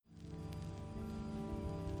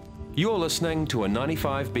You're listening to a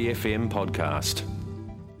 95BFM podcast.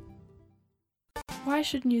 Why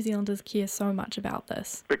should New Zealanders care so much about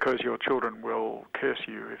this? Because your children will curse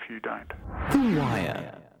you if you don't. The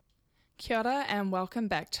Wire. Kia ora and welcome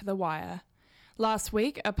back to The Wire. Last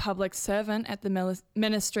week, a public servant at the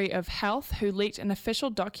Ministry of Health who leaked an official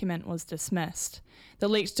document was dismissed. The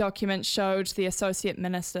leaked document showed the Associate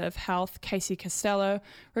Minister of Health, Costello,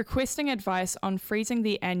 requesting advice on freezing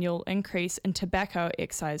the annual increase in tobacco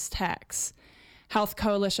excise tax. Health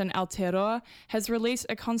Coalition Aotearoa has released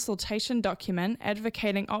a consultation document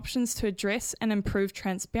advocating options to address and improve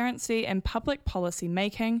transparency in public policy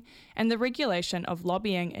making and the regulation of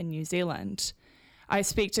lobbying in New Zealand. I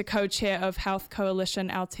speak to co-chair of Health Coalition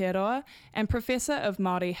Aotearoa and Professor of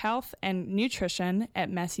Māori Health and Nutrition at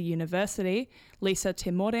Massey University, Te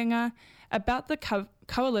Morenga, about the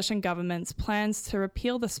coalition government's plans to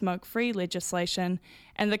repeal the smoke-free legislation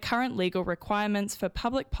and the current legal requirements for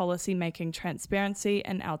public policy making transparency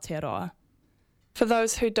in Aotearoa. For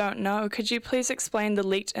those who don't know, could you please explain the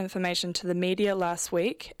leaked information to the media last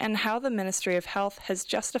week and how the Ministry of Health has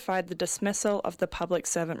justified the dismissal of the public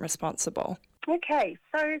servant responsible? Okay,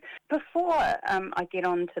 so before I get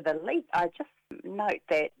on to the leak, I just note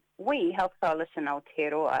that we, Health Coalition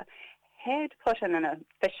Aotearoa, had put in an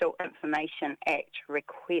Official Information Act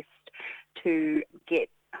request to get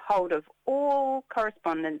hold of all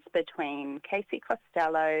correspondence between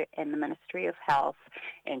Costello and the Ministry of Health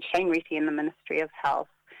and Shane Reti and the Ministry of Health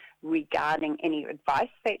regarding any advice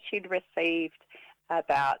that she'd received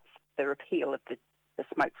about the repeal of the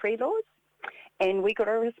smoke-free laws. And we got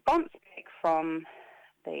a response back from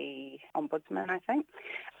the Ombudsman, I think,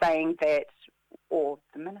 saying that, or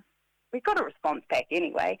the Minister, we got a response back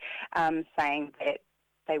anyway, saying that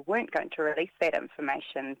they weren't going to release that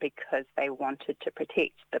information because they wanted to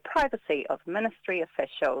protect the privacy of ministry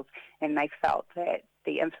officials, and they felt that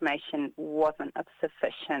the information wasn't of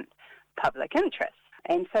sufficient public interest.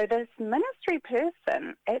 And so this ministry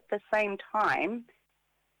person at the same time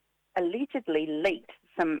allegedly leaked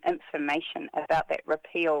some information about that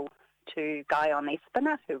repeal to Guy on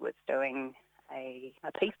Espina, who was doing a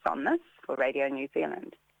piece on this for Radio New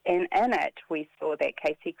Zealand. And in it, we saw that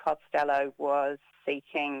Costello was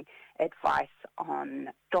seeking advice on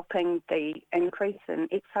stopping the increase in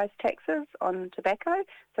excise taxes on tobacco.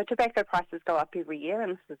 So tobacco prices go up every year,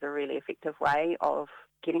 and this is a really effective way of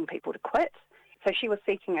getting people to quit. So she was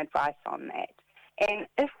seeking advice on that. And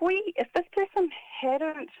if this person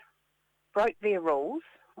hadn't broke their rules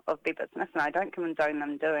of their business, and I don't condone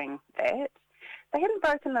them doing that, they hadn't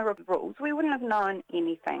broken the rules, we wouldn't have known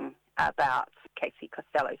anything about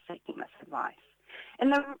Costello seeking this advice.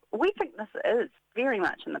 And we think this is very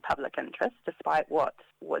much in the public interest, despite what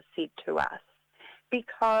was said to us,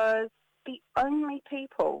 because the only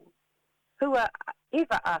people who are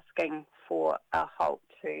ever asking for a halt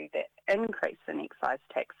to the increase in excise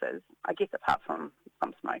taxes, I guess apart from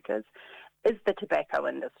smokers, is the tobacco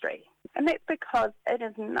industry. And that's because it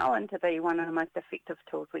is known to be one of the most effective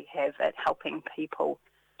tools we have at helping people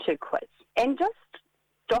to quit. And just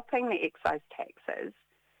stopping the excise taxes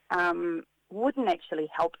wouldn't actually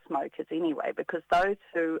help smokers anyway, because those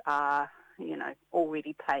who are,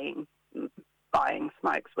 already buying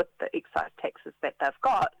smokes with the excise taxes that they've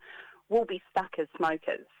got will be stuck as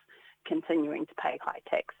smokers, continuing to pay high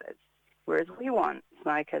taxes. Whereas we want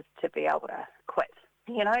smokers to be able to quit,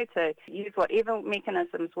 to use whatever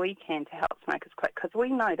mechanisms we can to help smokers quit, because we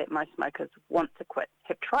know that most smokers want to quit,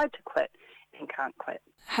 have tried to quit, and can't quit.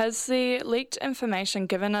 Has the leaked information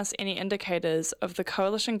given us any indicators of the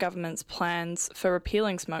coalition government's plans for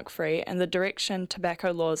repealing smoke-free and the direction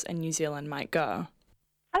tobacco laws in New Zealand might go?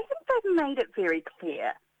 I think they've made it very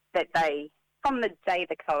clear that from the day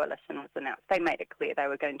the coalition was announced, they made it clear they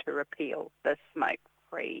were going to repeal the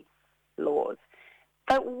smoke-free laws.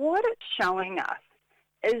 But what it's showing us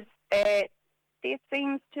is that there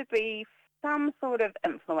seems to be some sort of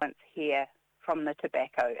influence here from the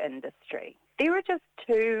tobacco industry. There are just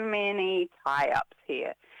too many tie-ups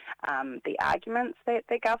here. The arguments that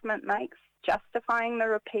the government makes justifying the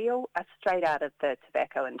repeal are straight out of the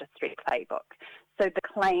tobacco industry playbook. So the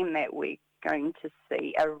claim that we're going to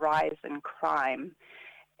see a rise in crime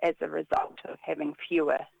as a result of having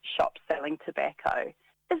fewer shops selling tobacco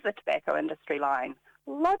is the tobacco industry line.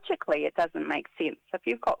 Logically, it doesn't make sense. If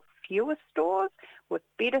you've got fewer stores with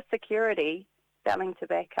better security selling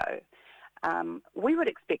tobacco, we would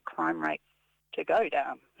expect crime rates to go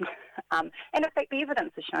down. And in fact, the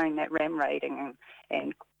evidence is showing that ram raiding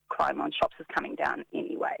and crime on shops is coming down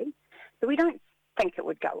anyway. So we don't think it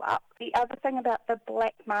would go up. The other thing about the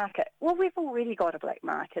black market, well, we've already got a black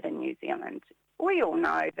market in New Zealand. we all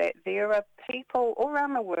know that there are people all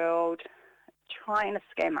around the world trying to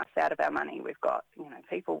scam us out of our money. We've got,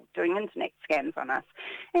 people doing internet scams on us.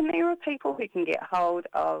 And there are people who can get hold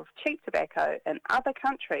of cheap tobacco in other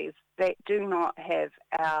countries that do not have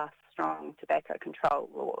our strong tobacco control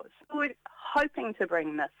laws. We're hoping to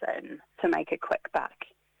bring this in to make a quick buck.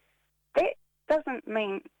 That doesn't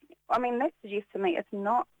mean, that suggests to me it's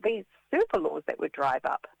not these super laws that would drive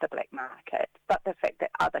up the black market, but the fact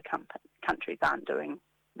that other countries aren't doing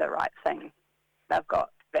the right thing. They've got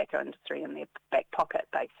tobacco industry in their back pocket,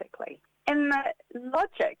 basically. And the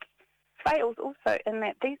logic fails also in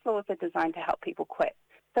that these laws are designed to help people quit.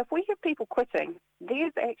 So if we have people quitting,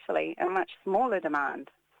 there's actually a much smaller demand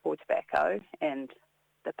for tobacco and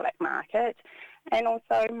the black market, and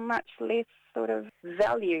also much less sort of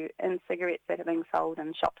value in cigarettes that are being sold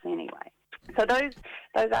in shops anyway. So those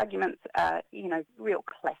arguments are, real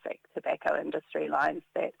classic tobacco industry lines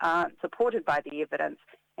that aren't supported by the evidence,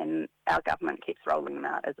 and our government keeps rolling them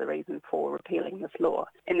out as a reason for repealing this law.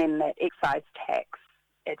 And then that excise tax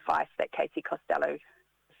advice that Casey Costello is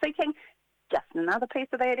seeking, just another piece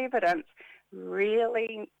of that evidence,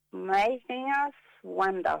 really making us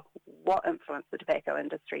wonder what influence the tobacco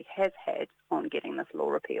industry has had on getting this law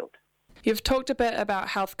repealed. You've talked a bit about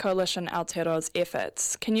Health Coalition Aotearoa's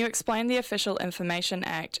efforts. Can you explain the Official Information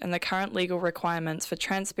Act and the current legal requirements for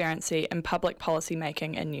transparency in public policy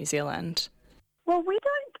making in New Zealand? Well, we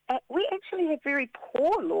actually have very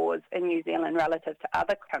poor laws in New Zealand relative to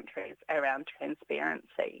other countries around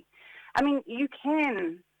transparency. You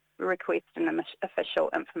can request an Official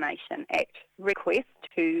Information Act request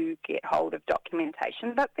to get hold of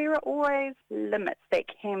documentation, but there are always limits that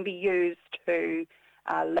can be used to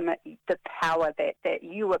limit the power that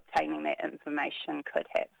you obtaining that information could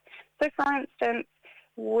have. So, for instance,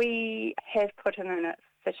 we have put in an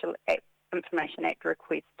Official Information Act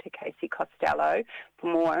request to Casey Costello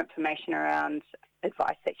for more information around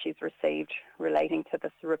advice that she's received relating to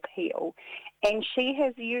this repeal, and she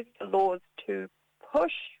has used the laws to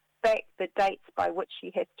push back the dates by which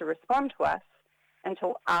she has to respond to us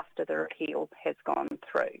until after the repeal has gone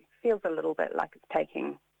through. Feels a little bit like it's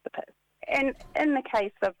taking the piss. And in the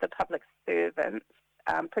case of the public servants,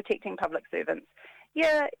 protecting public servants,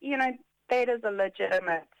 that is a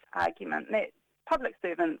legitimate argument that public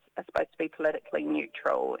servants are supposed to be politically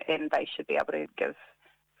neutral and they should be able to give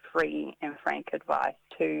free and frank advice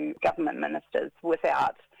to government ministers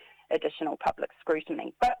without additional public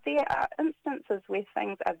scrutiny. But there are instances where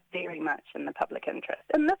things are very much in the public interest.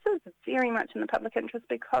 And this is very much in the public interest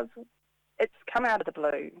because it's come out of the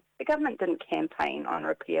blue. The government didn't campaign on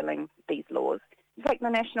repealing these laws. In fact, the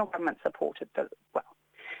national government supported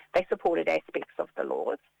they supported aspects of the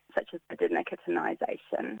laws, such as the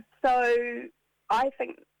denicotinisation. So I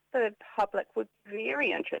think the public would be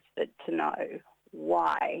very interested to know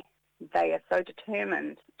why they are so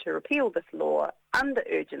determined to repeal this law under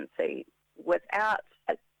urgency without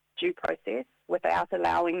a due process, without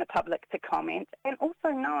allowing the public to comment, and also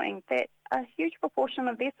knowing that a huge proportion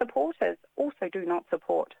of their supporters also do not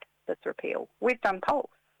support this repeal. We've done polls.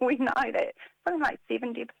 We know that something like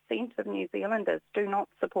 70% of New Zealanders do not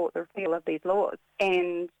support the repeal of these laws,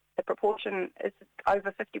 and the proportion is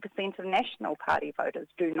over 50% of National Party voters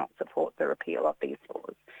do not support the repeal of these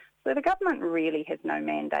laws. So the government really has no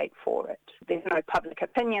mandate for it. There's no public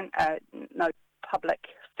opinion, no public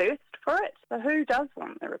thirst for it. So who does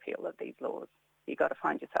want the repeal of these laws? You've got to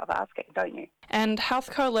find yourself asking, don't you? And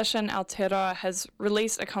Health Coalition Aotearoa has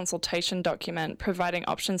released a consultation document providing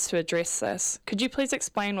options to address this. Could you please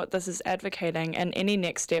explain what this is advocating and any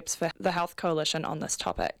next steps for the Health Coalition on this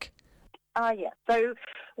topic? Yeah. So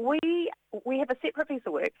we have a separate piece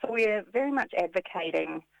of work. So we're very much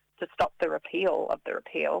advocating to stop the repeal of the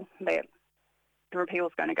repeal, that the repeal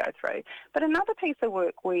is going to go through. But another piece of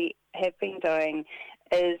work we have been doing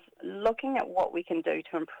is looking at what we can do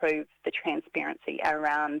to improve the transparency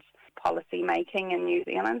around policy making in New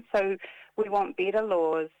Zealand. So we want better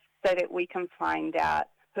laws so that we can find out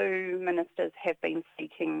who ministers have been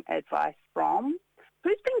seeking advice from,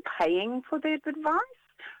 who's been paying for their advice,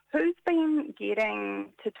 who's been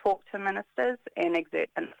getting to talk to ministers and exert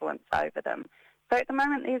influence over them. So at the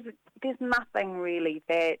moment, there's nothing really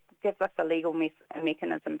that gives us a legal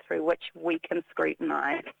mechanism through which we can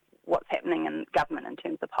scrutinise what's happening in government in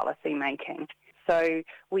terms of policy making. So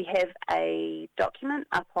we have a document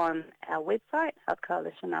up on our website, Health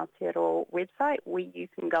Coalition Aotearoa website, where you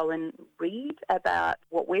can go and read about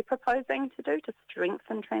what we're proposing to do to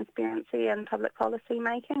strengthen transparency in public policy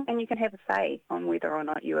making, and you can have a say on whether or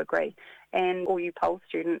not you agree. And all you poll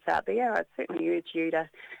students out there, I'd certainly urge you to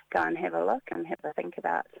go and have a look and have a think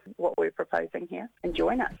about what we're proposing here and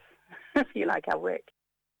join us. if you like our work.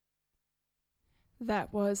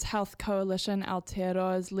 That was Health Coalition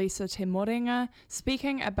Aotearoa's Lisa Te Morenga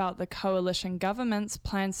speaking about the coalition government's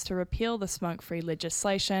plans to repeal the smoke-free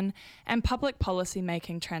legislation and public policy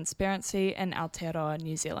making transparency in Aotearoa,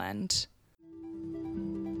 New Zealand.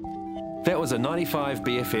 That was a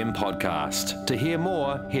 95BFM podcast. To hear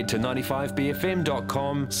more, head to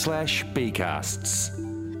 95bfm.com/bcasts.